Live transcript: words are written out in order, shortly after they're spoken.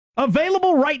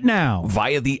Available right now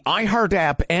via the iHeart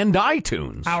app and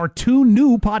iTunes. Our 2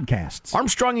 new podcasts.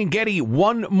 Armstrong and Getty,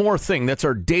 One More Thing. That's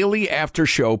our daily after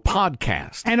show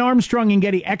podcast. And Armstrong and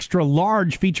Getty Extra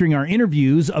Large, featuring our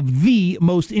interviews of the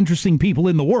most interesting people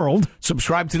in the world.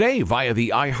 Subscribe today via the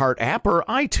iHeart app or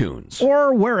iTunes.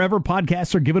 Or wherever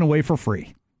podcasts are given away for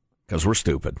free. Because we're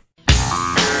stupid.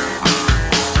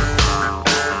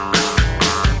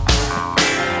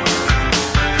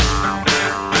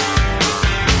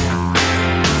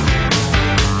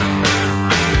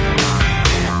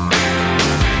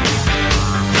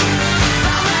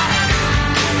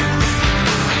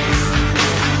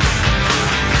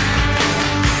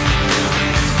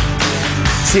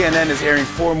 CNN is airing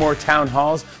 4 more town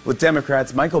halls with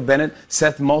Democrats Michael Bennet,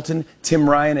 Seth Moulton, Tim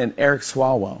Ryan, and Eric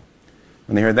Swalwell.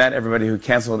 When they heard that, everybody who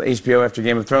canceled HBO after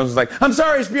Game of Thrones was like, I'm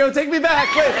sorry, HBO, take me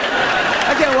back. Wait,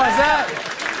 I can't watch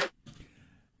that.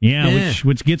 Yeah,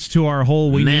 which gets to our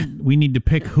whole we need to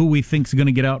pick who we think's going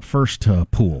to get out first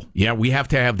pool. Yeah, we have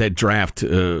to have that draft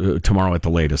tomorrow at the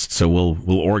latest, so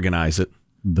we'll organize it.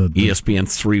 The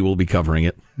ESPN3 will be covering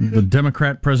it. The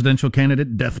Democrat presidential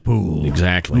candidate death pool.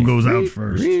 Exactly. Who goes out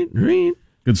first?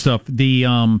 Good stuff. The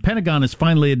Pentagon has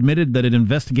finally admitted that it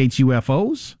investigates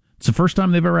UFOs. It's the first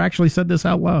time they've ever actually said this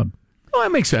out loud. Oh,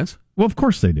 that makes sense. Well, of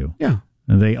course they do. Yeah.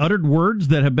 They uttered words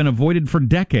that have been avoided for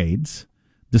decades,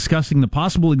 discussing the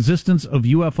possible existence of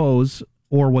UFOs,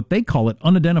 or what they call it,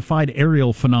 unidentified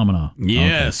aerial phenomena.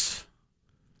 Yes. Okay.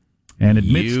 And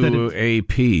admits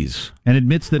UAPs.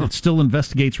 That it still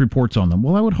investigates reports on them.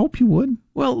 Well, I would hope you would.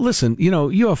 Well, listen,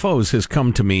 UFOs has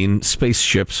come to mean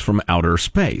spaceships from outer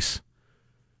space.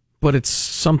 But it's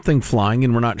something flying,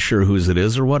 and we're not sure whose it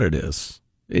is or what it is.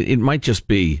 It might just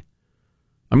be...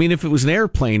 I mean, if it was an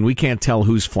airplane, we can't tell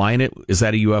who's flying it. Is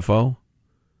that a UFO?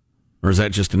 Or is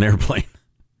that just an airplane?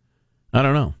 I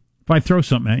don't know. If I throw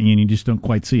something at you and you just don't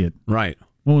quite see it. Right.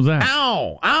 What was that?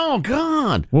 Ow! Oh,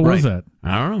 God! What was that?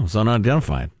 I don't know. It's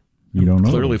unidentified. You don't know.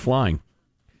 Clearly flying.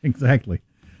 Exactly.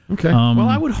 Okay. Well,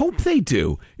 I would hope they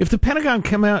do. If the Pentagon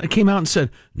came out and said,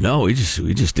 no, we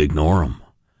just ignore them.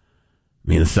 I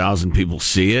mean, 1,000 people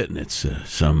see it, and it's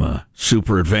some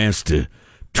super advanced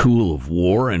tool of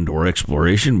war and or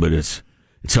exploration, but it's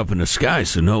up in the sky,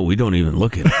 so no, we don't even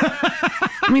look at it.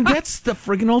 I mean, that's the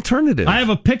friggin' alternative. I have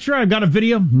a picture. I've got a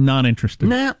video. Not interested.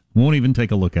 Nah. Won't even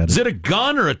take a look at it. Is it a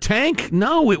gun or a tank?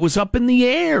 No, it was up in the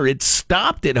air. It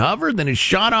stopped, it hovered, then it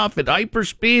shot off at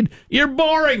hyperspeed. You're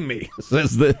boring me,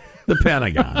 says the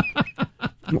Pentagon.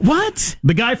 What?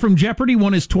 The guy from Jeopardy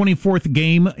won his 24th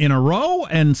game in a row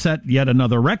and set yet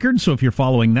another record. So if you're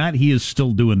following that, he is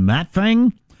still doing that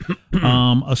thing.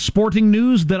 A sporting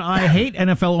news that I hate: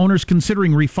 NFL owners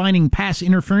considering refining pass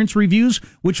interference reviews,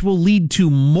 which will lead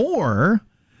to more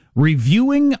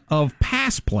reviewing of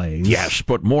pass plays. Yes,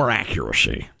 but more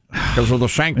accuracy because of the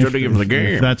sanctity of the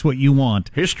game. If that's what you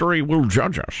want. History will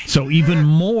judge us. So even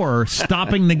more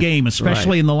stopping the game,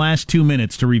 especially in the last 2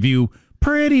 minutes, to review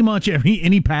pretty much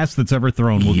any pass that's ever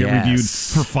thrown will get reviewed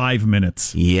for 5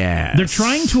 minutes. Yes. They're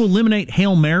trying to eliminate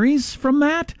Hail Marys from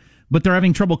that, but they're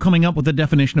having trouble coming up with the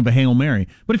definition of a Hail Mary.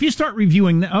 But if you start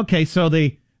reviewing, okay, so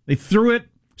they threw it,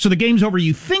 so the game's over,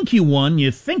 you think you won, you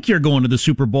think you're going to the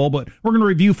Super Bowl, but we're going to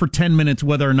review for 10 minutes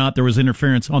whether or not there was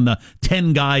interference on the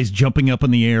 10 guys jumping up in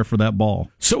the air for that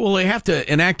ball. So will they have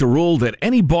to enact a rule that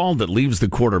any ball that leaves the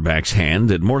quarterback's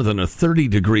hand at more than a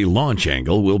 30-degree launch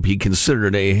angle will be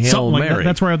considered a Hail Something like Mary? That.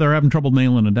 That's why they're having trouble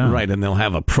nailing it down. Right, and they'll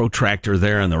have a protractor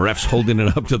there, and the ref's holding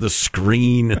it up to the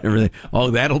screen and everything.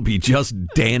 Oh, that'll be just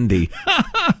dandy.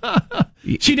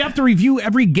 She'd have to review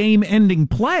every game-ending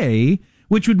play,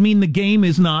 which would mean the game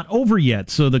is not over yet.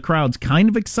 So the crowd's kind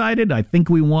of excited. I think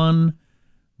we won,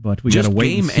 but we got to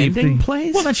wait and see. Game-ending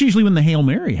plays? Well, that's usually when the Hail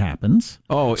Mary happens.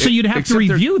 Oh, so you'd have to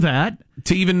review that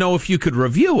to even know if you could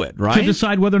review it, right? To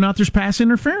decide whether or not there's pass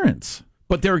interference.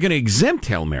 But they're going to exempt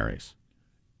Hail Marys.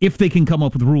 If they can come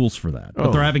up with rules for that.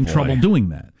 But they're having trouble doing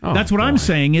that. That's what I'm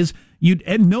saying is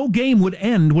no game would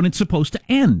end when it's supposed to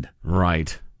end.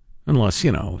 Right. Unless,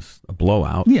 it's a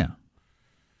blowout. Yeah.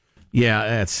 Yeah,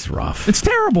 that's rough. It's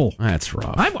terrible. That's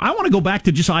rough. I want to go back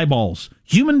to just eyeballs.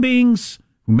 Human beings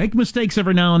who make mistakes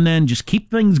every now and then, just keep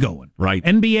things going. Right.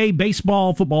 NBA,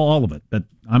 baseball, football, all of it. But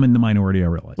I'm in the minority, I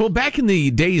realize. Well, back in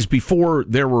the days before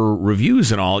there were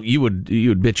reviews and all, you would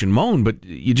bitch and moan, but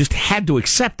you just had to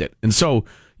accept it. And so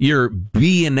your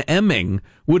B and Ming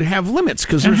would have limits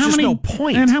because there's just no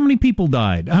point. And how many people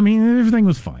died? I mean, everything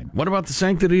was fine. What about the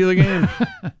sanctity of the game?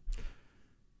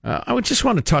 I would just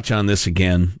want to touch on this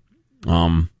again.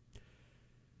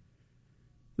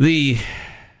 The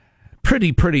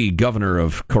pretty governor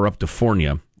of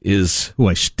Corruptifornia is... who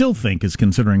I still think is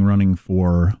considering running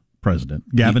for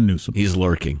president, Gavin Newsom. He's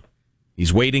lurking.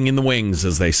 He's waiting in the wings,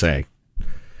 as they say.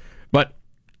 But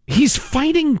he's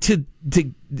fighting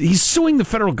he's suing the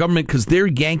federal government because they're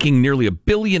yanking nearly $1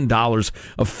 billion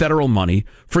of federal money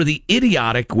for the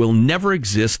idiotic, will never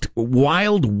exist,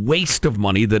 wild waste of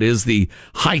money that is the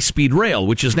high-speed rail,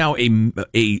 which is now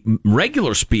a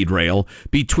regular speed rail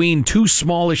between two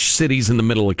smallish cities in the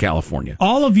middle of California.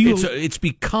 All of you... It's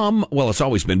become, well, it's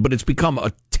always been, but it's become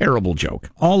a terrible joke.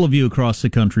 All of you across the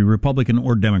country, Republican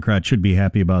or Democrat, should be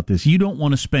happy about this. You don't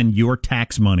want to spend your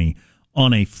tax money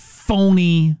on a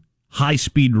phony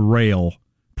high-speed rail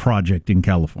project in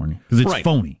California because it's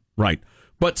phony. Right.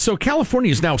 But so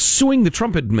California is now suing the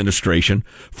Trump administration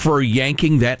for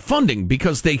yanking that funding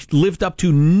because they lived up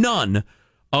to none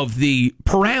of the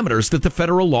parameters that the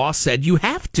federal law said you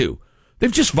have to.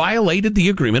 They've just violated the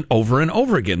agreement over and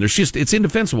over again. It's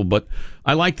indefensible, but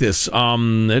I like this.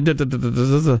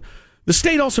 The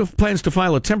state also plans to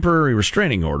file a temporary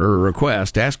restraining order or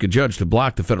request to ask a judge to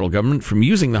block the federal government from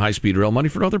using the high-speed rail money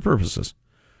for other purposes.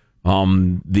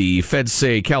 The feds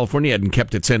say California hadn't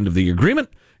kept its end of the agreement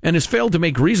and has failed to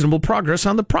make reasonable progress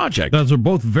on the project. Those are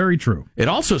both very true. It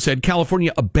also said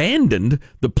California abandoned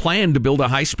the plan to build a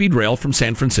high-speed rail from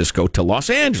San Francisco to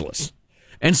Los Angeles.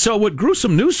 And so what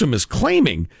Gruesome Newsom is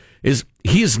claiming is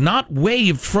he is not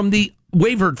wavered from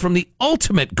the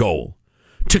ultimate goal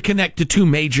to connect to two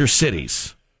major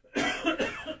cities.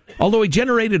 Although he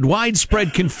generated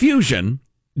widespread confusion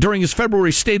during his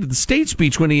February State of the State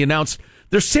speech when he announced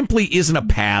there simply isn't a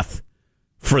path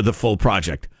for the full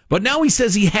project. But now he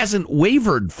says he hasn't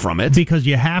wavered from it. Because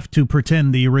you have to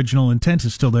pretend the original intent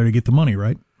is still there to get the money,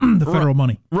 right? The federal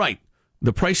money. Right.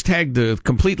 The price tag, the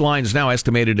complete line is now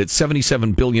estimated at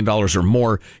 $77 billion or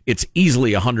more. It's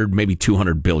easily 100, maybe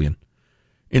 200 billion.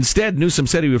 Instead, Newsom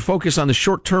said he would focus on the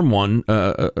short-term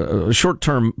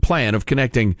plan of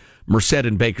connecting Merced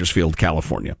and Bakersfield,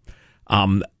 California.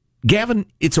 Gavin,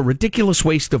 it's a ridiculous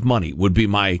waste of money, would be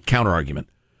my counterargument.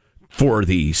 For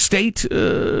the state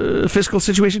fiscal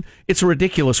situation, it's a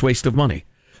ridiculous waste of money.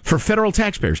 For federal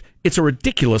taxpayers, it's a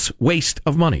ridiculous waste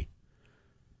of money.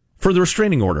 For the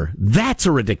restraining order, that's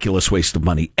a ridiculous waste of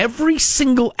money. Every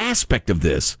single aspect of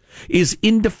this is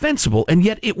indefensible, and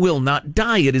yet it will not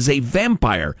die. It is a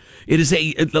vampire. It is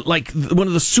like one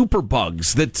of the super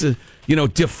bugs that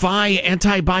defy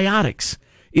antibiotics.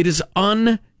 It is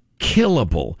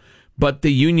unkillable. But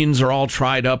the unions are all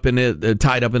tied up in it.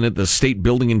 The State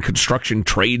Building and Construction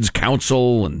Trades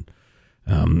Council and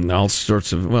all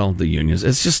sorts of the unions.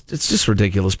 It's just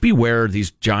ridiculous. Beware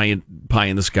these giant pie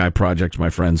in the sky projects,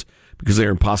 my friends, because they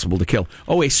are impossible to kill.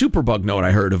 Oh, a superbug note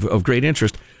I heard of great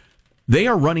interest. They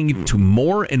are running into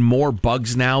more and more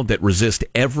bugs now that resist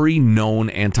every known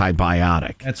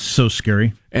antibiotic. That's so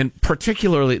scary. And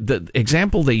particularly, the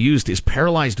example they used is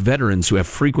paralyzed veterans who have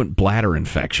frequent bladder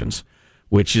infections,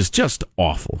 which is just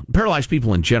awful. Paralyzed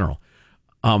people in general.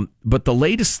 But the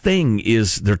latest thing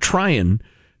is they're trying,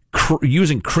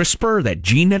 using CRISPR, that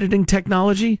gene editing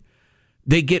technology,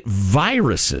 they get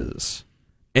viruses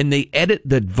and they edit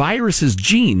the virus's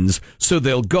genes so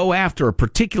they'll go after a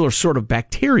particular sort of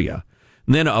bacteria.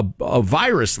 And then a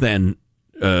virus then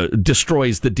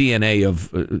destroys the DNA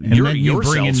of your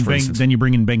cells, for instance. Then you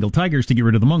bring in Bengal tigers to get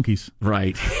rid of the monkeys.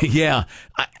 Right. Yeah.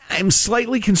 I'm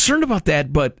slightly concerned about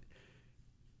that, but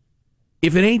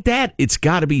if it ain't that, it's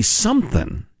got to be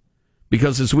something.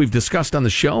 Because as we've discussed on the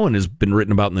show and has been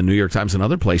written about in the New York Times and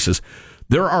other places,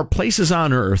 there are places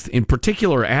on Earth, in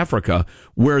particular Africa,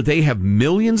 where they have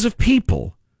millions of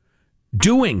people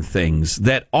doing things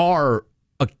that are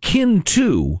akin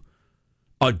to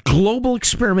a global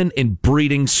experiment in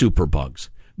breeding superbugs.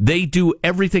 They do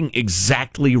everything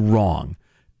exactly wrong.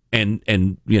 And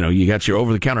you got your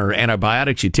over-the-counter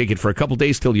antibiotics. You take it for a couple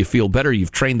days till you feel better. You've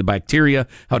trained the bacteria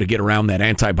how to get around that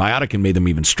antibiotic and made them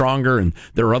even stronger. And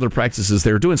there are other practices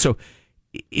they're doing. So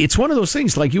it's one of those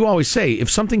things, like you always say, if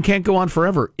something can't go on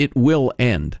forever, it will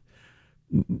end.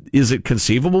 Is it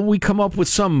conceivable we come up with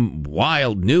some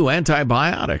wild new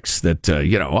antibiotics that,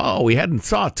 we hadn't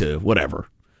thought to, whatever.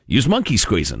 Use monkey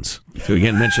squeezins to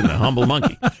again mention the humble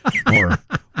monkey or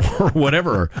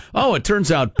whatever. Oh, it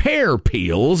turns out pear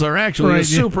peels are actually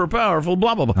super powerful,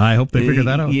 blah, blah, blah. I hope they figure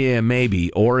that out. Yeah, maybe.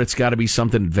 Or it's got to be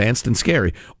something advanced and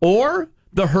scary. Or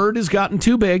the herd has gotten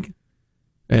too big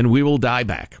and we will die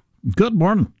back. Good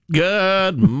morning.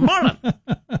 Good morning.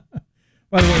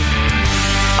 By the way,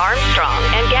 Armstrong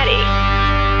and Getty.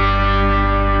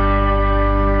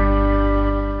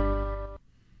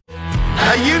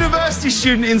 A university university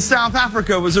student in South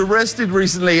Africa was arrested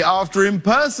recently after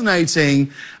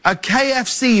impersonating a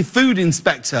KFC food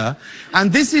inspector,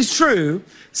 and this is true,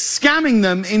 scamming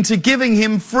them into giving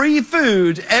him free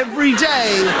food every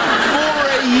day for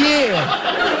a year.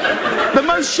 The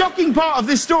most shocking part of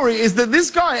this story is that this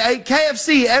guy ate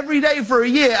KFC every day for a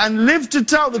year and lived to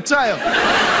tell the tale.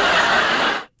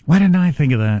 Why didn't I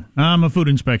think of that? I'm a food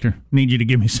inspector. Need you to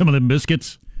give me some of them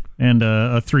biscuits and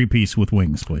a 3-piece with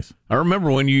wings, please. I remember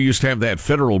when you used to have that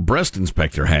federal breast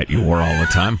inspector hat you wore all the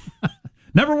time.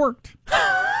 Never worked.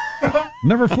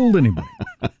 Never fooled anybody.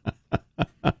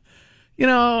 You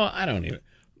know, I don't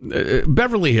even.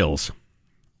 Beverly Hills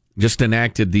just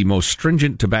enacted the most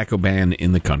stringent tobacco ban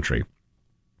in the country.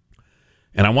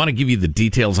 And I want to give you the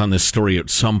details on this story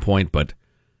at some point, but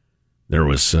there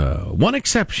was one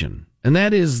exception, and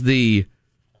that is the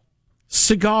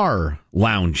cigar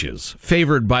lounges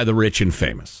favored by the rich and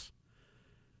famous.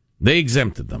 They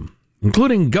exempted them,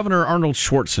 including Governor Arnold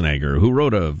Schwarzenegger, who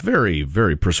wrote a very,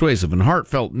 very persuasive and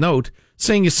heartfelt note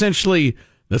saying essentially,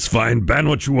 "That's fine, ban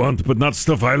what you want, but not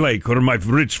stuff I like or my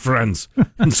rich friends."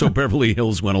 And so Beverly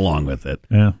Hills went along with it.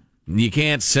 Yeah. You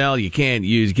can't sell, you can't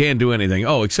use, you can't do anything.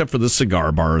 Oh, except for the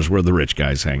cigar bars where the rich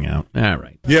guys hang out. All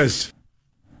right. Yes.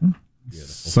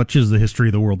 Such is the history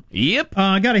of the world. Yep.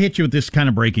 I got to hit you with this kind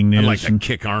of breaking news. I'd like to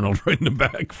kick Arnold right in the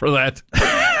back for that.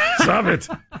 Stop it.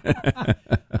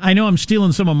 I know I'm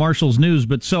stealing some of Marshall's news,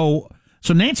 but so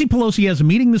Nancy Pelosi has a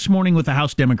meeting this morning with the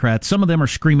House Democrats. Some of them are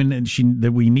screaming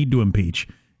that we need to impeach.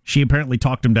 She apparently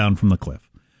talked him down from the cliff.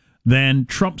 Then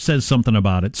Trump says something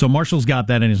about it. So Marshall's got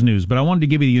that in his news. But I wanted to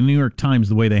give you the New York Times,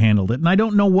 the way they handled it. And I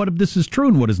don't know what of this is true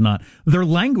and what is not. Their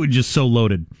language is so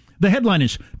loaded. The headline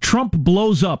is, Trump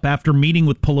blows up after meeting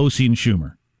with Pelosi and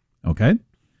Schumer. Okay?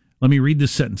 Let me read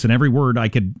this sentence, and every word I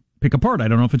could pick apart. I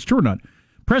don't know if it's true or not.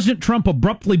 President Trump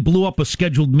abruptly blew up a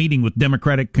scheduled meeting with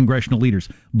Democratic congressional leaders.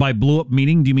 By blew up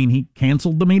meeting, do you mean he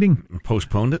canceled the meeting?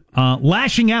 Postponed it?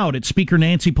 Lashing out at Speaker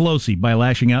Nancy Pelosi. By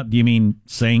lashing out, do you mean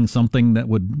saying something that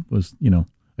was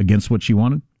against what she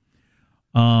wanted?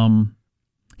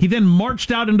 He then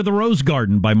marched out into the Rose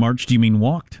Garden. By marched, do you mean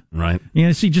walked? Right.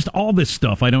 Yeah, see, just all this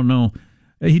stuff. I don't know.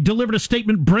 He delivered a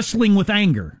statement bristling with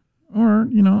anger. Or,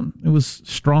 it was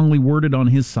strongly worded on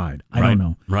his side. I don't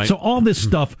know. Right. So all this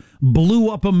stuff blew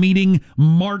up a meeting,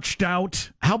 marched out.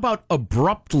 How about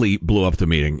abruptly blew up the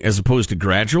meeting as opposed to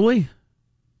gradually?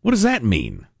 What does that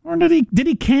mean? Or did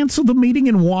he cancel the meeting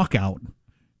and walk out?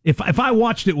 If I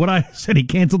watched it, what I said he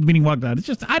canceled the meeting, walked out. It's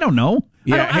just, I don't know.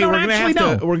 Yeah,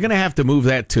 we're gonna have to move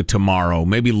that to tomorrow,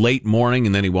 maybe late morning,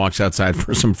 and then he walks outside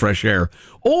for some fresh air.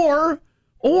 Or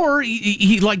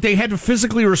he like they had to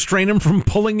physically restrain him from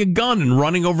pulling a gun and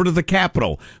running over to the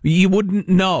Capitol. You wouldn't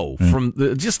know from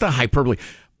just the hyperbole.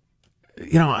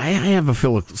 I have a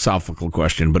philosophical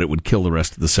question, but it would kill the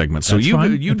rest of the segment. So That's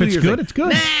fine. If it's good, it's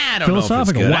good. Nah, I don't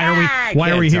philosophical. know if it's good.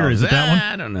 Why are we here? Is it that one?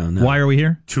 I don't know. No. Why are we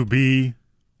here? To be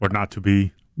or not to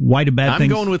be. Why do bad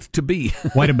things? I'm going with to be.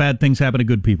 Why do bad things happen to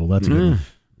good people? That's a good one.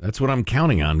 That's what I'm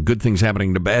counting on. Good things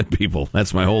happening to bad people.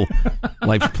 That's my whole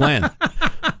life's plan.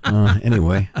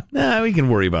 Anyway, we can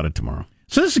worry about it tomorrow.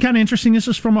 So this is kind of interesting. This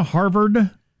is from a Harvard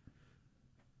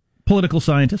political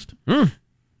scientist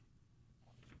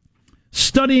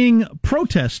studying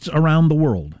protests around the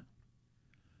world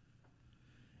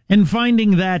and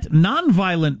finding that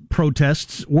nonviolent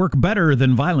protests work better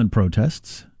than violent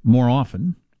protests more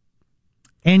often.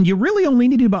 And you really only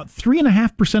need about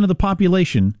 3.5% of the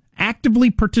population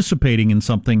actively participating in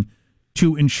something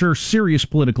to ensure serious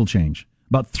political change.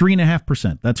 About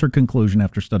 3.5%. That's her conclusion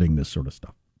after studying this sort of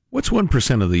stuff. What's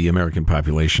 1% of the American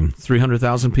population?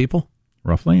 300,000 people?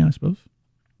 Roughly, I suppose.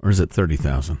 Or is it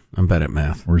 30,000? I'm bad at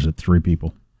math. Or is it 3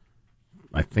 people?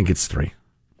 I think it's 3.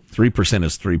 3%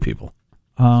 is 3 people.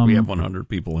 So we have 100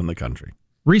 people in the country.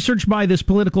 Research by this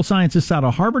political scientist out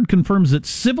of Harvard confirms that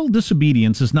civil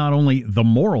disobedience is not only the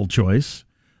moral choice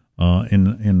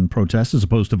in protests as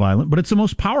opposed to violent, but it's the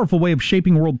most powerful way of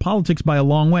shaping world politics by a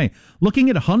long way. Looking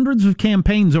at hundreds of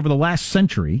campaigns over the last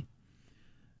century,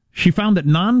 she found that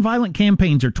nonviolent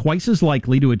campaigns are twice as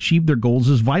likely to achieve their goals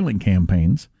as violent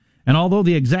campaigns. And although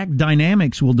the exact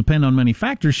dynamics will depend on many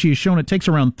factors, she has shown it takes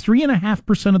around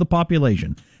 3.5% of the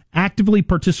population actively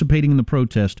participating in the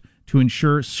protest to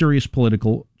ensure serious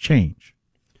political change.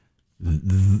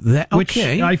 Which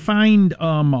I find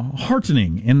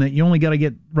heartening, in that you only got to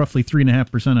get roughly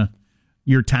 3.5% of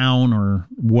your town or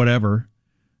whatever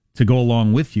to go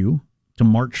along with you, to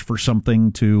march for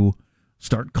something, to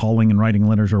start calling and writing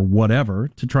letters or whatever,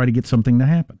 to try to get something to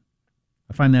happen.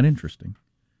 I find that interesting,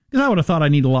 because I would have thought I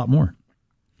need a lot more.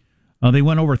 They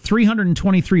went over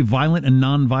 323 violent and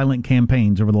nonviolent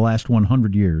campaigns over the last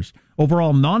 100 years.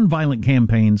 Overall, nonviolent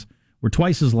campaigns were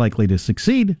twice as likely to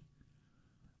succeed.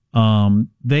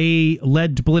 They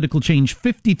led to political change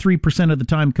 53% of the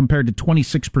time compared to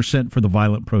 26% for the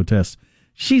violent protests.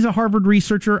 She's a Harvard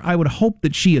researcher. I would hope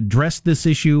that she addressed this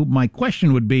issue. My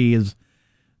question would be is,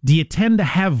 do you tend to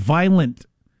have violent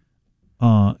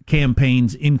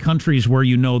campaigns in countries where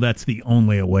you know that's the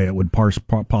only way it would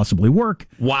possibly work?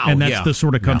 Wow, and that's the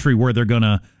sort of country where they're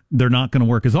not gonna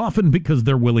work as often because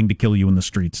they're willing to kill you in the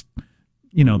streets.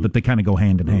 You know, that they kind of go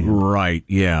hand in hand. Right,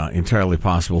 yeah, entirely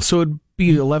possible. So it'd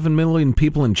be 11 million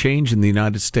people and change in the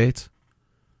United States,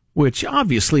 which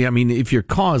obviously, I mean, if your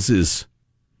cause is,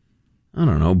 I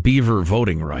don't know, beaver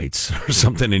voting rights or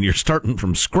something, and you're starting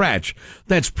from scratch,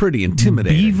 that's pretty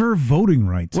intimidating. Beaver voting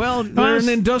rights. Well, they're an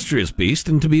industrious beast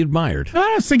and to be admired.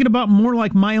 I was thinking about more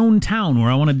like my own town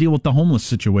where I want to deal with the homeless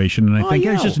situation, and I think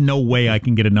there's just no way I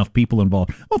can get enough people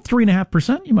involved. Well,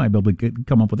 3.5%, you might be able to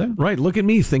come up with that. Right, look at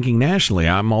me thinking nationally.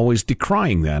 I'm always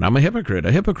decrying that. I'm a hypocrite.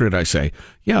 A hypocrite, I say.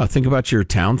 Yeah, think about your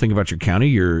town, think about your county,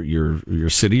 your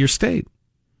city, your state.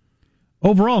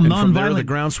 Overall, and nonviolent. From there, the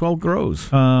groundswell grows.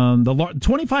 The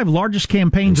 25 largest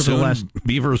campaigns over the last.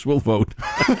 Beavers will vote.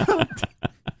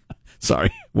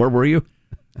 Sorry, where were you?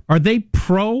 Are they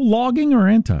pro logging or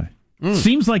anti?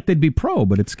 Seems like they'd be pro,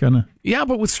 but it's kind of. Yeah,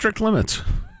 but with strict limits.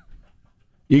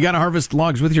 You got to harvest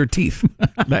logs with your teeth.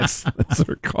 That's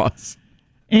their cause.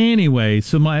 Anyway,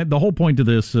 so the whole point of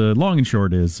this, long and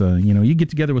short, is you get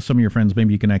together with some of your friends,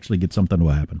 maybe you can actually get something to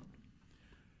happen.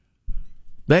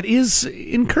 That is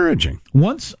encouraging.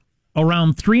 Once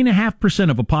around 3.5%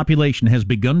 of a population has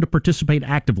begun to participate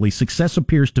actively, success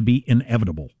appears to be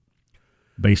inevitable,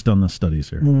 based on the studies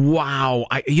here. Wow.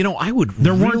 I would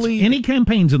There weren't any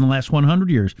campaigns in the last 100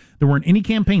 years. There weren't any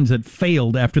campaigns that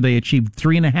failed after they achieved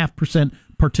 3.5%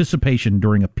 participation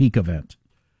during a peak event.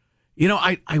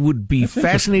 I would be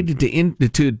fascinated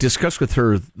to discuss with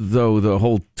her, though, the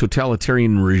whole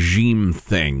totalitarian regime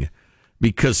thing.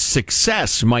 Because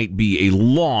success might be a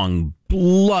long,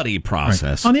 bloody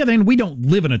process. Right. On the other hand, we don't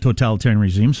live in a totalitarian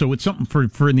regime, so it's something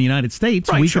for in the United States.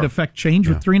 Right, we could affect change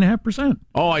with 3.5%.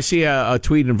 Oh, I see a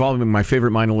tweet involving my favorite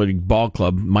minor league ball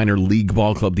club,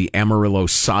 the Amarillo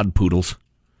Sod Poodles.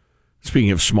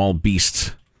 Speaking of small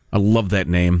beasts, I love that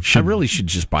name. I really should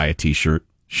just buy a T-shirt.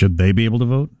 Should they be able to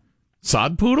vote?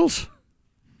 Sod Poodles?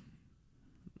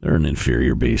 They're an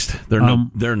inferior beast. They're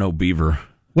no beaver.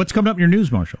 What's coming up in your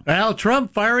news, Marshall? Well,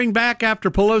 Trump firing back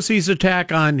after Pelosi's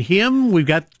attack on him. We've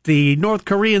got the North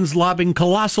Koreans lobbing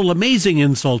colossal, amazing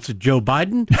insults at Joe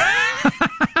Biden.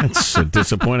 That's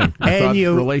disappointing. I thought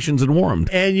relations had warmed.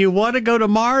 And you want to go to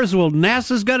Mars? Well,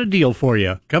 NASA's got a deal for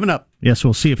you. Coming up. Yes,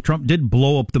 we'll see if Trump did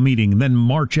blow up the meeting and then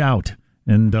march out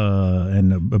and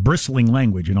bristling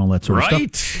language and all that sort of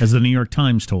stuff, as the New York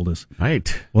Times told us.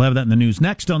 Right. We'll have that in the news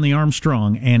next on the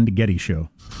Armstrong and Getty Show.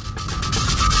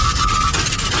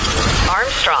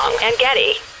 Armstrong and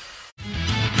Getty.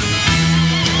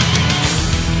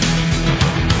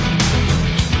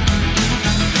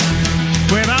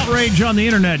 We have outrage on the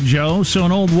internet, Joe. So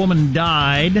an old woman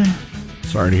died.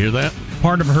 Sorry to hear that.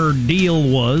 Part of her deal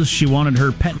was she wanted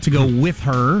her pet to go with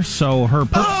her. So her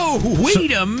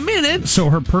wait a minute. So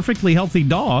her perfectly healthy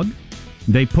dog,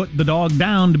 they put the dog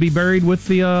down to be buried with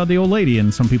the old lady,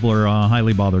 and some people are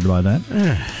highly bothered by that.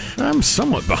 I'm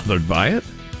somewhat bothered by it.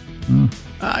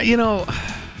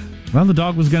 Well, the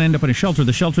dog was going to end up in a shelter.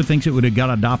 The shelter thinks it would have got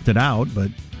adopted out, but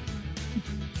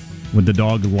would the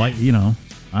dog I don't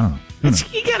know.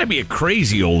 You got to be a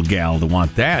crazy old gal to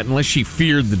want that, unless she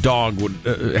feared the dog would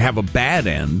have a bad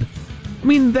end. I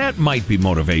mean, that might be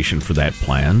motivation for that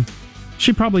plan.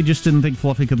 She probably just didn't think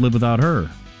Fluffy could live without her.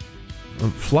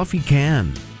 Fluffy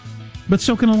can. But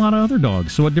so can a lot of other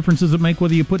dogs. So what difference does it make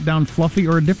whether you put down Fluffy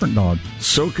or a different dog?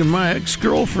 So can my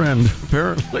ex-girlfriend,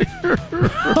 apparently.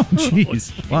 Oh,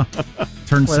 jeez. Wow.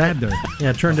 Turned sad there.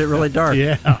 Yeah, turned it really dark.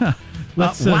 Yeah.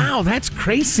 Wow, that's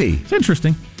crazy. It's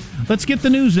interesting. Let's get the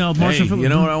news now, Marshall. Hey, you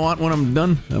know what I want when I'm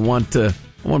done? I want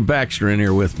Baxter in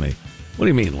here with me. What do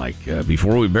you mean, like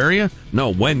before we bury you?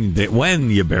 No, when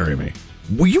you bury me.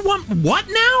 Well, you want what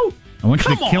now? I want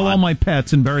you to kill all my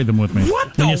pets and bury them with me.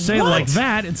 What When you say it like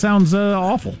that, it sounds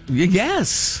awful.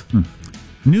 Yes.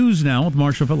 News now with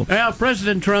Marshall Phillips. Well,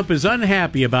 President Trump is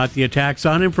unhappy about the attacks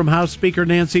on him from House Speaker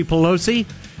Nancy Pelosi.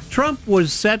 Trump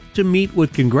was set to meet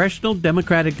with congressional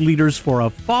Democratic leaders for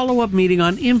a follow-up meeting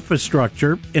on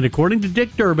infrastructure, and according to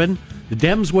Dick Durbin, the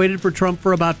Dems waited for Trump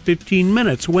for about 15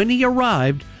 minutes. When he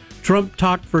arrived, Trump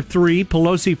talked for 3,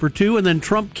 Pelosi for 2, and then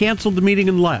Trump canceled the meeting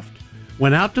and left.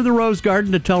 went out to the Rose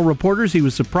Garden to tell reporters he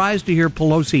was surprised to hear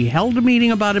Pelosi held a meeting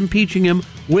about impeaching him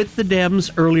with the Dems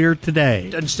earlier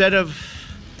today. Instead of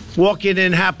walking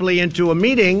in happily into a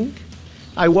meeting,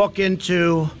 I walk in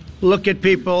to look at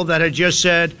people that had just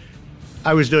said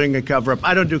I was doing a cover-up.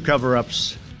 I don't do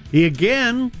cover-ups. He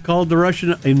again called the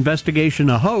Russian investigation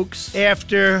a hoax.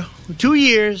 After 2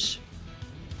 years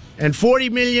and $40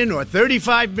 million or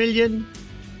 $35 million,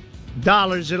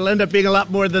 it'll end up being a lot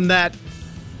more than that.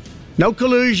 No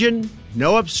collusion,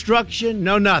 no obstruction,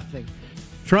 no nothing.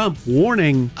 Trump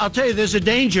warning. I'll tell you, there's a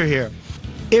danger here.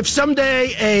 If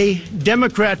someday a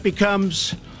Democrat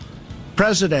becomes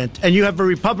president and you have a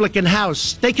Republican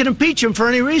House, they can impeach him for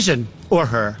any reason, or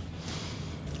her.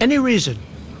 Any reason.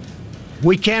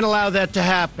 We can't allow that to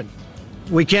happen.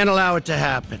 We can't allow it to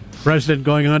happen. President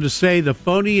going on to say the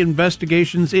phony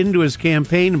investigations into his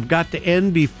campaign have got to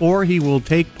end before he will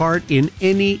take part in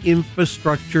any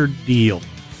infrastructure deal.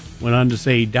 Went on to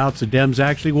say he doubts the Dems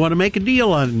actually want to make a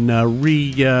deal on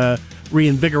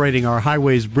reinvigorating our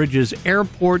highways, bridges,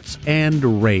 airports,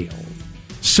 and rail.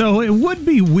 So it would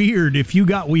be weird if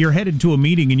you're headed to a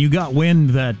meeting and you got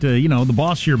wind that the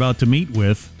boss you're about to meet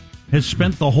with has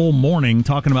spent the whole morning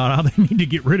talking about how they need to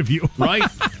get rid of you. Right.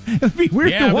 It'd be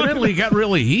weird. Yeah, evidently it got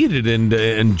really heated,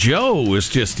 and Joe was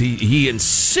just, he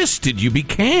insisted you be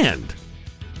canned.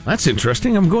 That's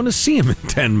interesting. I'm going to see him in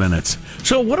 10 minutes.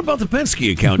 So what about the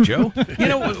Penske account, Joe?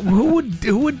 Who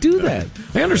would do that?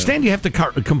 I understand you have to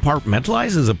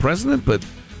compartmentalize as a president, but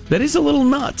that is a little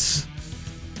nuts.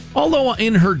 Although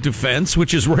in her defense,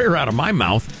 which is rare out of my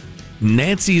mouth,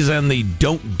 Nancy's on the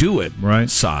don't do it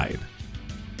side.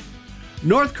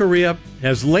 North Korea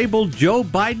has labeled Joe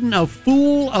Biden a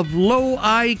fool of low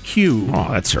IQ.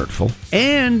 Oh, that's hurtful.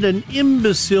 And an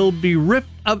imbecile bereft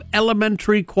of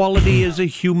elementary quality as a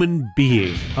human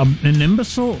being. An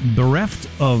imbecile bereft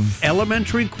of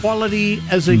elementary quality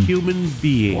as a human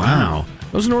being. Wow.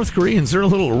 Those North Koreans, they're a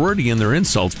little wordy in their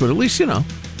insults, but at least,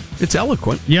 it's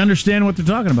eloquent. You understand what they're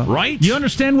talking about. Right. You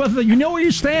understand you know where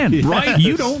you stand. Yes. Right.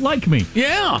 You don't like me.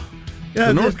 Yeah.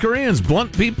 The North Koreans,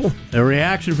 blunt people. A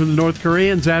reaction from the North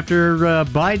Koreans after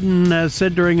Biden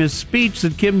said during his speech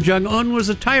that Kim Jong-un was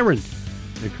a tyrant.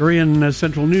 The Korean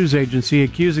Central News Agency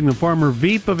accusing the former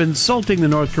Veep of insulting the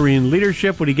North Korean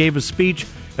leadership when he gave a speech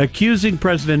accusing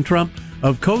President Trump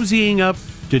of cozying up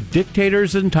to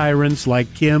dictators and tyrants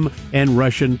like Kim and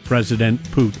Russian President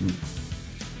Putin.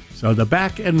 So the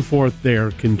back and forth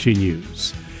there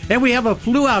continues. And we have a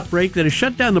flu outbreak that has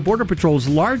shut down the Border Patrol's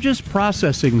largest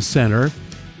processing center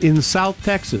in South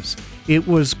Texas. It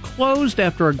was closed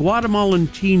after a Guatemalan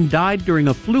teen died during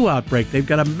a flu outbreak. They've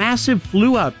got a massive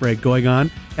flu outbreak going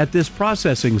on at this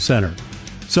processing center.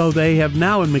 So they have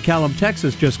now in McAllen,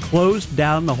 Texas, just closed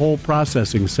down the whole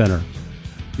processing center.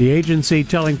 The agency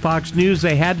telling Fox News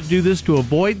they had to do this to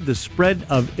avoid the spread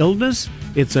of illness.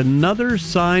 It's another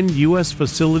sign U.S.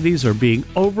 facilities are being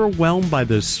overwhelmed by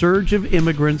the surge of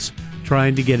immigrants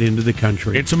trying to get into the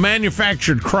country. It's a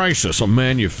manufactured crisis.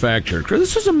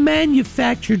 This is a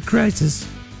manufactured crisis.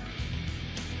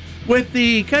 With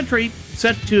the country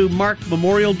set to mark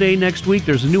Memorial Day next week,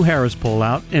 there's a new Harris poll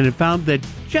out, and it found that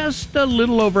just a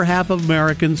little over half of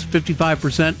Americans,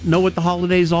 55%, know what the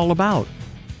holiday is all about.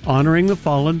 Honoring the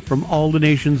fallen from all the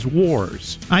nation's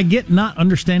wars. I get not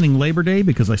understanding Labor Day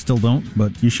because I still don't,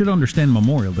 but you should understand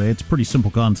Memorial Day. It's a pretty simple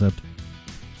concept.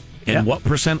 And what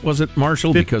percent was it,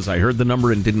 Marshall? Because I heard the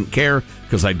number and didn't care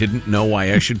because I didn't know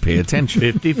why I should pay attention.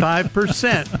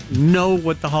 55% know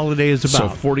what the holiday is about.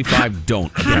 So 45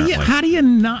 don't. How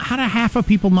do half of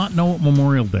people not know what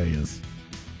Memorial Day is?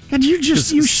 God,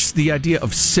 the idea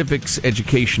of civics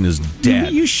education is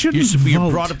dead. You shouldn't vote. You're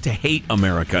brought up to hate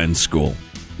America in school.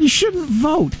 You shouldn't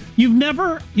vote.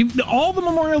 All the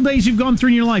Memorial Days you've gone through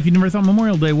in your life, you never thought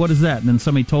Memorial Day, what is that? And then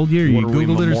somebody told you, or you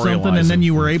Googled it or something, and then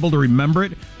you were able to remember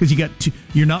it because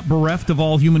you're not bereft of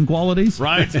all human qualities.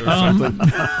 Right. God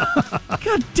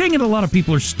dang it, a lot of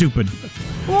people are stupid.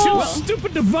 Too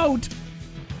stupid to vote.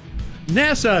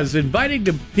 NASA is inviting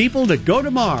people to go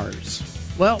to Mars.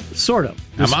 Well, sort of.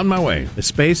 I'm on my way. The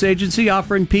space agency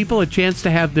offering people a chance to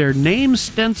have their names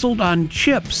stenciled on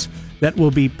chips that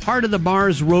will be part of the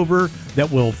Mars rover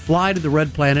that will fly to the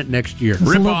Red Planet next year.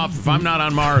 Rip off. If I'm not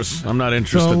on Mars, I'm not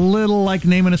interested. It's a little like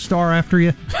naming a star after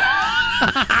you.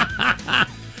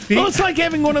 Well, it's like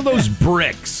having one of those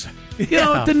bricks.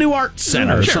 At the New Art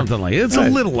Center or something like that. It's a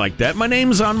little like that. My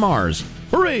name's on Mars.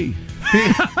 Hooray!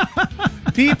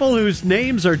 People whose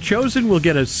names are chosen will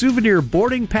get a souvenir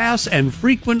boarding pass and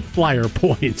frequent flyer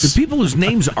points. The people whose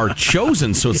names are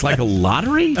chosen, so it's like a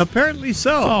lottery? Apparently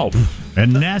so. Oh.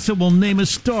 And NASA will name a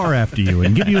star after you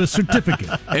and give you a certificate.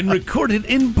 And record it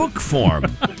in book form.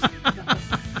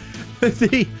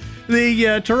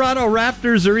 The Toronto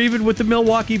Raptors are even with the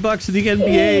Milwaukee Bucks in the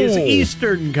NBA's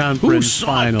Eastern Conference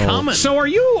Finals. So are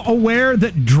you aware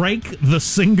that Drake, the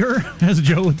singer, as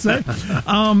Joe would say,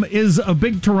 is a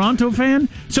big Toronto fan?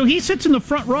 So he sits in the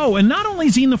front row, and not only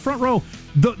is he in the front row,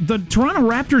 the Toronto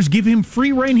Raptors give him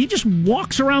free reign. He just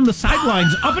walks around the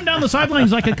sidelines, up and down the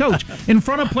sidelines like a coach, in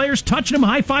front of players, touching them,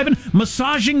 high-fiving,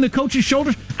 massaging the coach's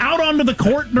shoulders, out onto the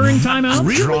court during timeouts.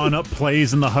 Really? Drawing up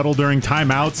plays in the huddle during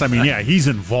timeouts. I mean, yeah, he's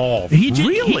involved. He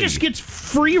just gets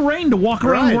free reign to walk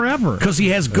around wherever. Because he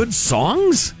has good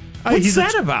songs? What's he's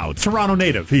that about? Toronto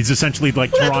native. He's essentially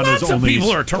like Toronto's lots only. Of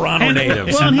people are Toronto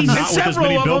natives. Well, he's not with as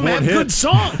many Billboard have hits. good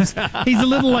songs. He's a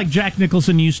little like Jack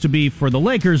Nicholson used to be for the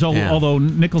Lakers, although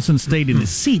Nicholson stayed in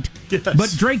his seat. Yes.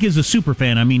 But Drake is a super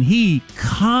fan. I mean, he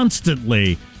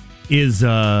constantly is,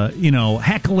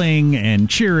 heckling and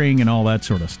cheering and all that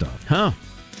sort of stuff. Huh.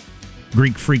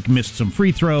 Greek Freak missed some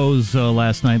free throws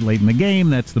last night late in the game.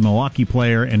 That's the Milwaukee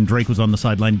player, and Drake was on the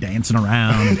sideline dancing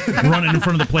around, running in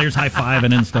front of the players,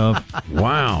 high-fiving and stuff.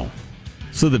 Wow.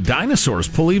 So the dinosaurs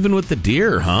pull even with the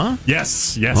deer, huh?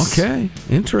 Yes. Okay,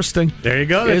 interesting. There you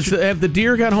go. Have the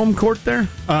deer got home court there?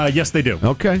 Yes, they do.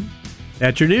 Okay.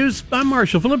 That's your news. I'm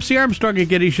Marshall Phillips, the Armstrong and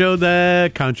Getty Show,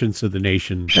 the conscience of the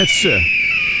nation. That's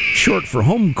short for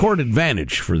home court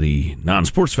advantage for the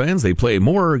non-sports fans. They play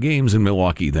more games in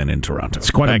Milwaukee than in Toronto.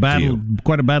 It's quite a battle.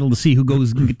 Quite a battle to see who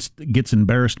gets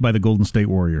embarrassed by the Golden State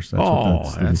Warriors.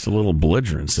 That's a little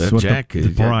belligerence. That, Jack.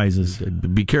 The prize is.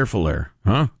 Be careful there,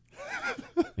 huh?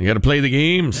 You got to play the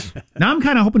games. Now I'm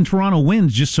kind of hoping Toronto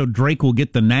wins just so Drake will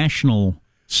get the national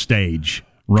stage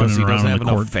running he around doesn't on have the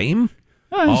court. enough fame.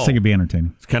 I just think it'd be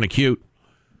entertaining. It's kind of cute.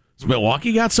 Has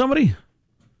Milwaukee got somebody?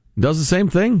 Does the same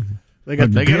thing? They got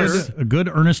a good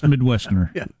earnest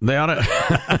Midwesterner. Yeah. They ought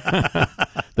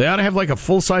to have like a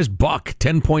full-size buck,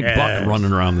 10-point buck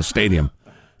running around the stadium.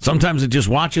 Sometimes it just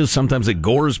watches, sometimes it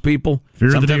gores people,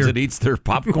 sometimes it eats their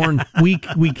popcorn. We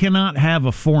cannot have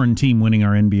a foreign team winning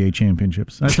our NBA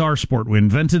championships. That's our sport. We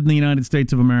invented in the United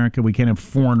States of America. We can't have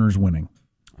foreigners winning.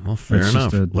 Well, fair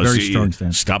enough. Just a very strong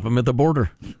stance. Stop them at the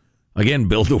border. Again,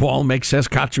 build a wall, make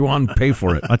Saskatchewan pay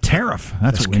for it. A tariff.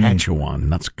 That's what we need. Saskatchewan,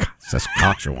 not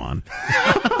Saskatchewan.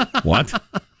 What?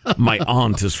 My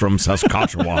aunt is from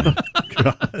Saskatchewan. Armstrong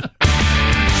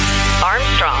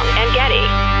and Getty.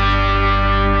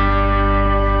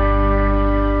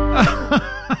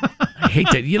 I hate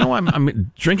that. You know,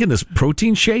 I'm drinking this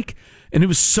protein shake, and it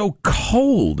was so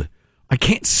cold. I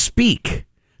can't speak.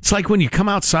 It's like when you come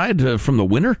outside from the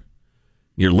winter,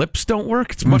 your lips don't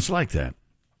work. It's much like that.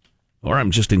 Or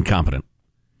I'm just incompetent.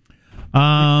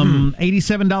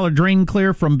 $87 drain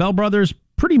clear from Bell Brothers.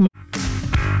 Pretty much.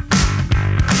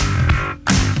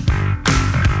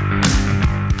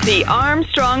 The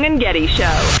Armstrong and Getty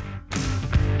Show.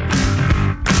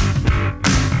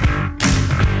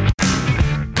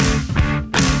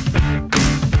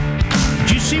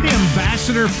 Did you see the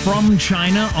ambassador from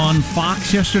China on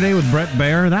Fox yesterday with Brett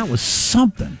Baer? That was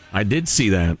something. I did see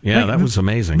that. Yeah, that was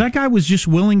amazing. That guy was just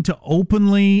willing to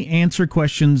openly answer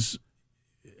questions.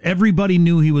 Everybody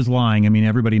knew he was lying. I mean,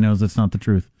 everybody knows that's not the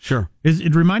truth. Sure.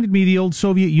 It reminded me of the old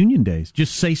Soviet Union days.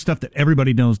 Just say stuff that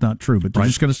everybody knows not true, but they're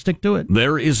just going to stick to it.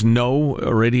 There is no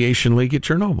radiation leak at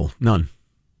Chernobyl. None.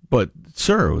 But,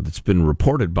 sir, it's been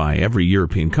reported by every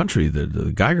European country,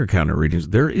 the Geiger counter readings,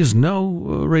 there is no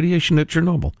radiation at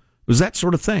Chernobyl. It was that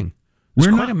sort of thing. It's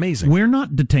quite amazing. We're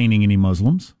not detaining any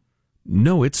Muslims.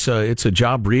 No, it's a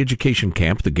job re-education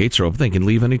camp. The gates are open. They can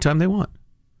leave anytime they want.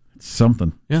 It's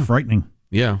something. Yeah. It's frightening.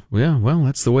 Yeah, well,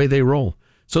 that's the way they roll.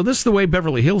 So this is the way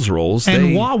Beverly Hills rolls.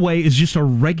 And Huawei is just a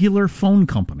regular phone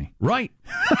company. Right.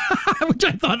 Which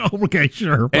I thought, okay,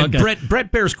 sure. And okay.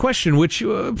 Brett Baer's question, which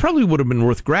probably would have been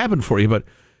worth grabbing for you, but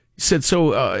he said,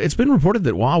 it's been reported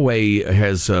that Huawei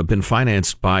has been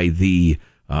financed by the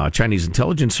Chinese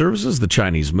intelligence services, the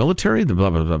Chinese military, the blah,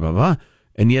 blah, blah, blah, blah,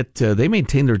 and yet they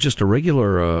maintain they're just a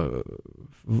regular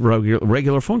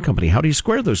phone company. How do you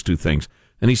square those two things?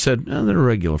 And he said, they're a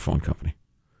regular phone company.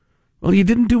 Well, you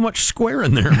didn't do much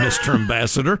squaring there, Mr.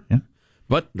 Ambassador. Yeah.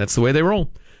 But that's the way they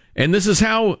roll. And this is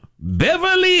how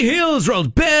Beverly Hills rolls.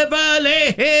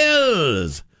 Beverly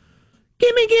Hills!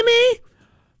 Gimme!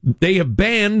 They have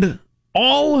banned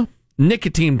all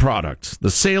nicotine products, the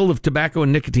sale of tobacco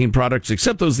and nicotine products,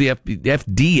 except those the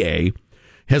FDA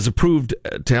has approved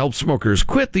to help smokers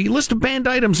quit. The list of banned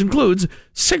items includes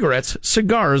cigarettes,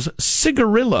 cigars,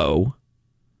 cigarillo.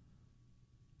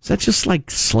 Is that just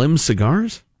like slim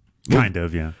cigars? Kind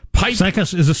of, yeah. Pipe. Is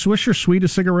a Swisher Sweet a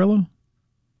cigarillo?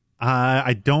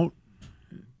 I don't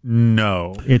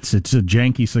No. It's a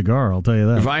janky cigar, I'll tell you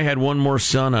If that. I had one more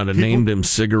son, I'd have named him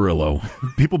Cigarillo.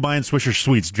 People buying Swisher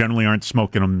Sweets generally aren't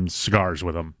smoking them cigars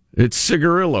with them. It's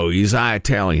Cigarillo. He's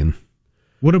Italian.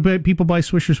 What do people buy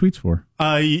Swisher Sweets for?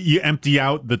 You empty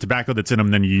out the tobacco that's in them,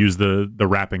 then you use the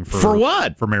wrapping For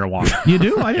what? For marijuana. You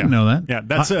do? I didn't know that. Yeah,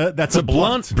 that's a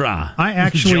blunt. Brah. I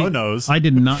actually Joe knows. I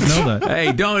did not know that.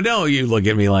 Hey, don't you look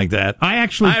at me like that.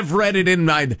 I've read it in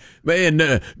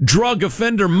Drug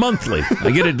Offender Monthly.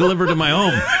 I get it delivered to my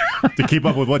home. To keep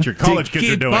up with what your college kids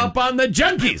are doing. Keep up on the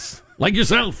junkies, like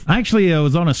yourself. I actually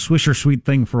was on a Swisher Sweet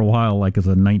thing for a while, like as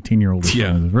a 19-year-old.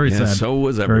 Yeah. It was very sad. So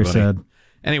was everybody. Very sad.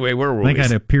 Anyway, where were I think we? I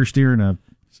had a pierced ear and a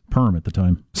perm at the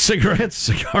time. Cigarettes,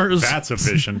 cigars, That's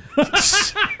efficient.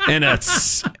 and a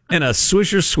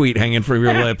Swisher Sweet hanging from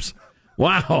your lips.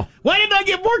 Wow. Why didn't I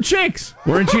get more chicks?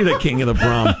 Weren't you the king of the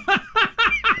prom?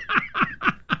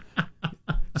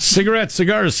 Cigarettes,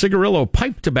 cigars, cigarillo,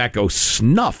 pipe tobacco,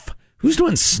 snuff. Who's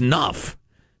doing snuff?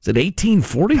 Is it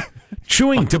 1840?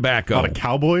 Chewing tobacco. A lot of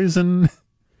cowboys in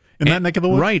that neck of the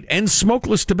woods. Right, and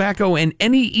smokeless tobacco and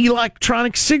any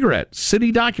electronic cigarette,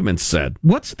 city documents said.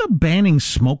 What's the banning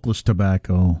smokeless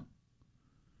tobacco?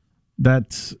 I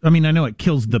know it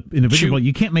kills the individual.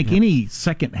 You can't make any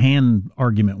second-hand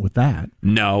argument with that.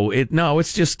 No, it's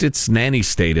nanny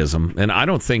statism, and I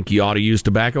don't think you ought to use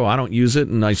tobacco. I don't use it,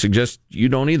 and I suggest you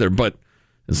don't either, but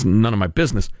it's none of my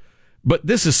business. But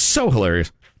this is so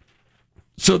hilarious.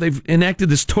 So they've enacted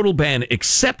this total ban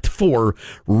except for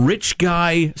rich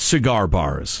guy cigar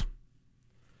bars.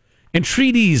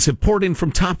 Entreaties have poured in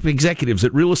from top executives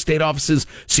at real estate offices,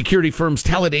 security firms,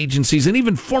 talent agencies, and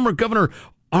even former Governor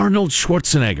Arnold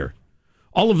Schwarzenegger.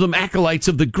 All of them acolytes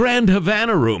of the Grand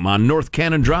Havana Room on North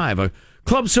Cannon Drive, a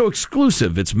club so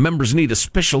exclusive its members need a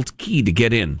special key to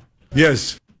get in.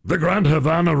 Yes. The Grand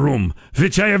Havana Room,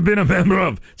 which I have been a member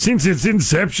of since its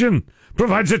inception,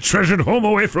 provides a treasured home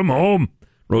away from home,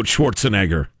 wrote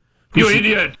Schwarzenegger. You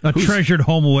idiot! A treasured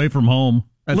home away from home.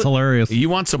 That's hilarious. You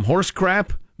want some horse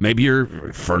crap? Maybe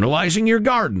you're fertilizing your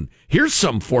garden. Here's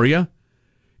some for you.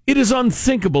 It is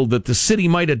unthinkable that the city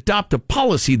might adopt a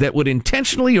policy that would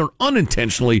intentionally or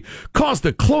unintentionally cause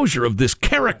the closure of this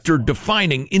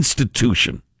character-defining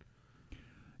institution.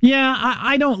 Yeah,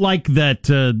 I don't like that,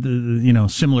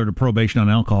 similar to prohibition on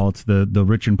alcohol, it's the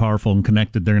rich and powerful and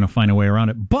connected, they're going to find a way around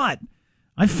it. But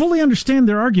I fully understand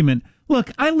their argument. Look,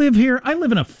 I live here. I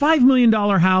live in a $5 million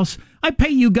house. I pay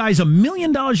you guys $1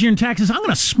 million a year in taxes. I'm going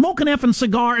to smoke an effing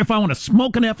cigar if I want to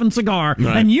smoke an effing cigar,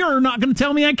 Right. and you're not going to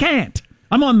tell me I can't.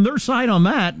 I'm on their side on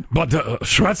that. But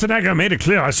Schwarzenegger made it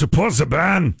clear, I suppose the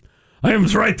ban. I am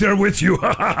right there with you,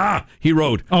 he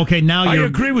wrote. Okay, now I you're...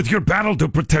 agree with your battle to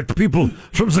protect people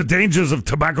from the dangers of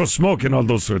tobacco smoke and all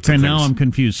those sorts of And things. now I'm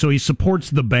confused. So he supports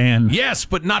the ban. Yes,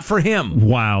 but not for him.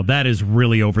 Wow, that is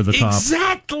really over the top.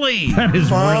 Exactly. That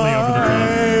is really over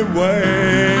the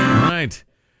top. Right.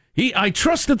 I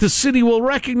trust that the city will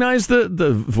recognize the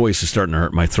voice is starting to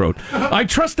hurt my throat. I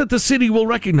trust that the city will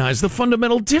recognize the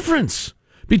fundamental difference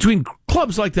between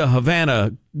clubs like the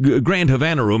Grand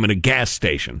Havana Room and a gas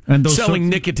station And those selling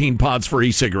nicotine pods for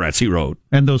e-cigarettes, he wrote.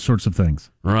 And those sorts of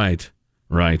things. Right.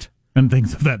 And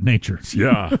things of that nature.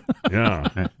 Yeah.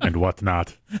 And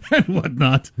whatnot. And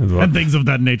whatnot. And things of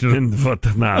that nature. And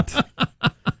whatnot.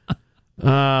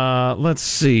 Let's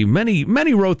see.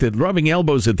 Many wrote that rubbing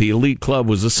elbows at the elite club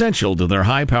was essential to their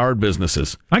high-powered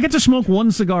businesses. I get to smoke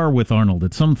one cigar with Arnold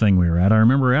at something we were at. I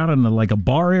remember out in a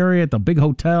bar area at the big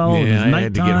hotel. It was Yeah, I nighttime.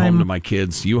 had to get home to my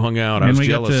kids. You hung out. I was we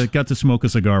jealous. got to smoke a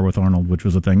cigar with Arnold, which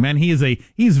was a thing. Man, he's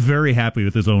very happy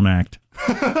with his own act.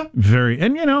 Very,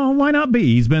 and why not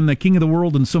be? He's been the king of the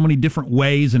world in so many different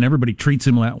ways, and everybody treats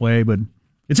him that way. But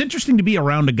it's interesting to be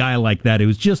around a guy like that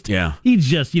who's just, he's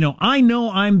just, I know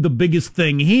I'm the biggest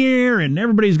thing here, and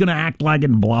everybody's going to act like it,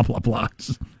 and blah blah blah.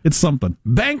 It's something.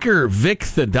 Banker Vic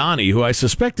Thadani, who I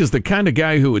suspect is the kind of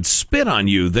guy who would spit on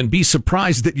you, then be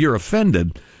surprised that you're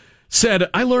offended, said,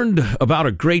 I learned about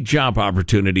a great job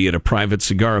opportunity at a private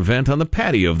cigar event on the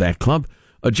patio of that club,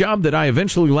 a job that I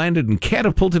eventually landed and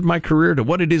catapulted my career to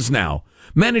what it is now,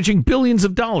 managing billions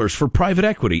of dollars for private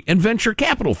equity and venture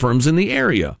capital firms in the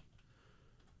area.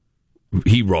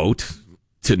 He wrote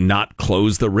to not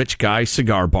close the rich guy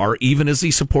cigar bar, even as he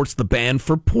supports the ban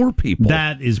for poor people.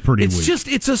 That is pretty weak.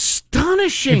 It's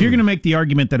astonishing. If you're going to make the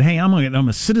argument that, hey, I'm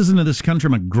a citizen of this country,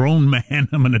 I'm a grown man,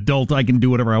 I'm an adult, I can do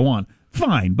whatever I want,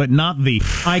 fine, but not the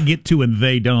I get to and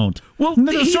they don't. Well, he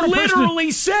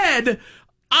literally said,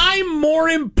 I'm more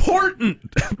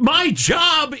important. My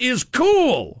job is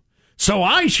cool, so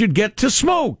I should get to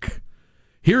smoke.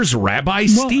 Here's Rabbi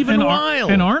Stephen Weil.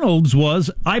 And Arnold's was,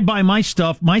 I buy my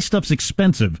stuff. My stuff's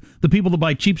expensive. The people that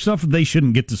buy cheap stuff, they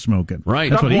shouldn't get to smoke it.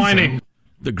 Right. That's what he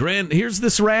said. Here's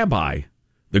this rabbi.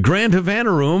 The Grand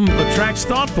Havana Room attracts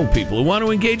thoughtful people who want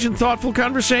to engage in thoughtful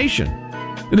conversation.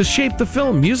 It has shaped the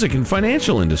film, music, and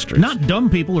financial industries. Not dumb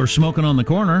people who are smoking on the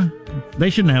corner. They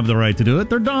shouldn't have the right to do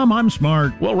it. They're dumb. I'm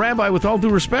smart. Well, Rabbi, with all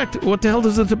due respect, what the hell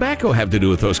does the tobacco have to do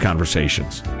with those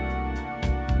conversations?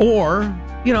 Or,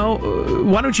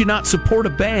 why don't you not support a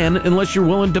ban unless you're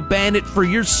willing to ban it for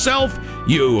yourself,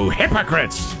 you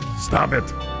hypocrites? Stop it.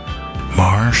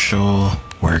 Marshall,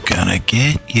 we're gonna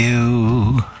get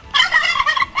you.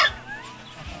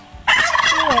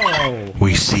 Oh.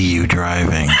 We see you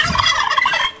driving.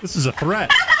 This is a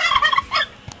threat.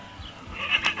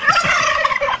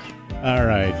 All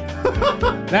right.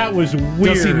 That was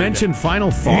weird. Does he mention final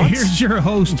thoughts? Here's your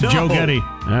host, Joe Getty.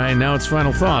 All right, now it's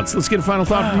final thoughts. Let's get a final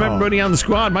thought from everybody on the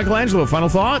squad. Michelangelo, final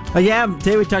thought?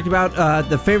 Today we talked about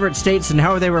the favorite states and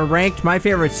how they were ranked. My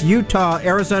favorites: Utah,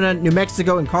 Arizona, New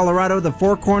Mexico, and Colorado, the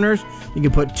four corners. You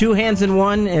can put two hands in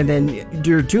one and then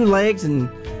your two legs, and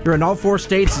you're in all four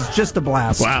states. It's just a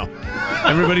blast. Wow.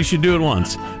 Everybody should do it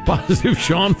once. Positive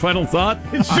Sean, final thought?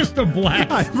 It's just a blast.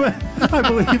 I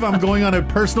believe I'm going on a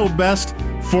personal best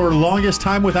for longest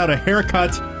time without a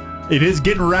haircut. It is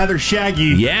getting rather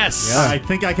shaggy. Yes. Yeah, I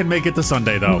think I can make it to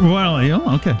Sunday, though. Well,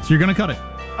 yeah, okay. So you're going to cut it.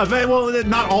 Well,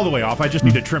 not all the way off. I just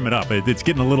need to trim it up. It's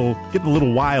getting a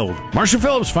little wild. Marshall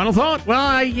Phillips, final thought?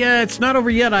 Well, it's not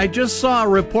over yet. I just saw a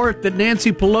report that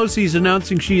Nancy Pelosi is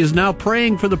announcing she is now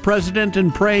praying for the president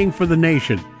and praying for the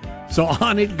nation. So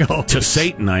on it goes. To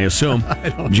Satan, I assume.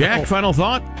 Jack, final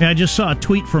thought? Yeah, I just saw a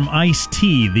tweet from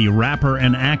Ice-T, the rapper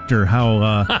and actor,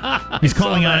 how he's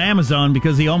calling out Amazon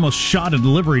because he almost shot a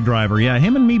delivery driver. Yeah,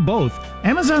 him and me both.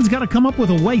 Amazon's got to come up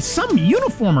with a way, some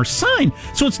uniform or sign,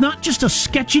 so it's not just a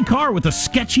sketchy car with a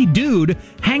sketchy dude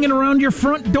hanging around your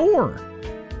front door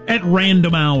at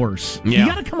random hours. Yeah. You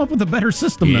got to come up with a better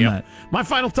system than that. My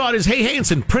final thought is, hey,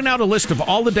 Hanson, print out a list of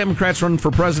all the Democrats running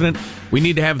for president. We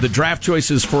need to have the draft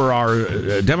choices for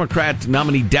our Democrat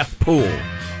nominee death pool.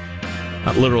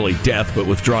 Not literally death, but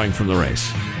withdrawing from the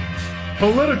race.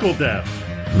 Political death.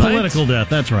 Political death,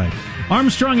 that's right.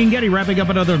 Armstrong and Getty wrapping up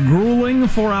another grueling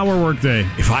 4-hour workday.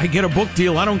 If I get a book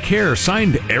deal, I don't care.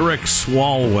 Signed, Eric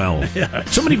Swalwell.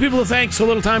 Yes. So many people to thank. So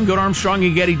little time. Go to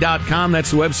ArmstrongandGetty.com.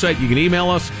 That's the website. You can email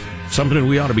us. Something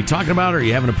we ought to be talking about, or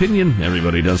you have an opinion.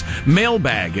 Everybody does.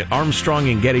 Mailbag at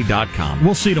ArmstrongandGetty.com.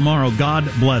 We'll see you tomorrow. God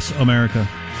bless America.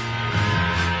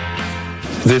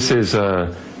 This is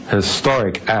a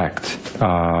historic act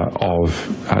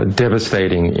of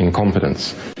devastating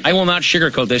incompetence. I will not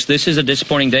sugarcoat this. This is a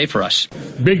disappointing day for us.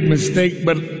 Big mistake,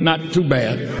 but not too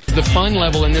bad. The fun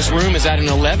level in this room is at an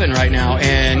 11 right now,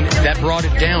 and that brought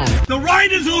it down. The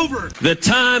ride is over. The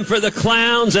time for the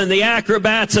clowns and the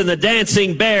acrobats and the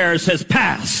dancing bears has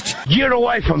passed. Get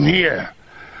away from here.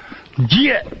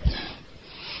 Get.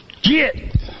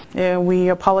 We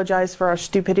apologize for our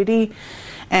stupidity,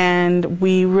 and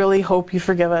we really hope you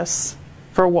forgive us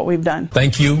for what we've done.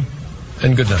 Thank you,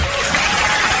 and good night.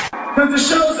 The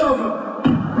show's over.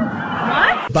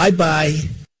 What? Bye-bye.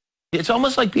 It's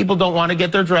almost like people don't want to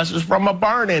get their dresses from a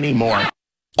barn anymore.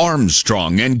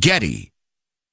 Armstrong and Getty.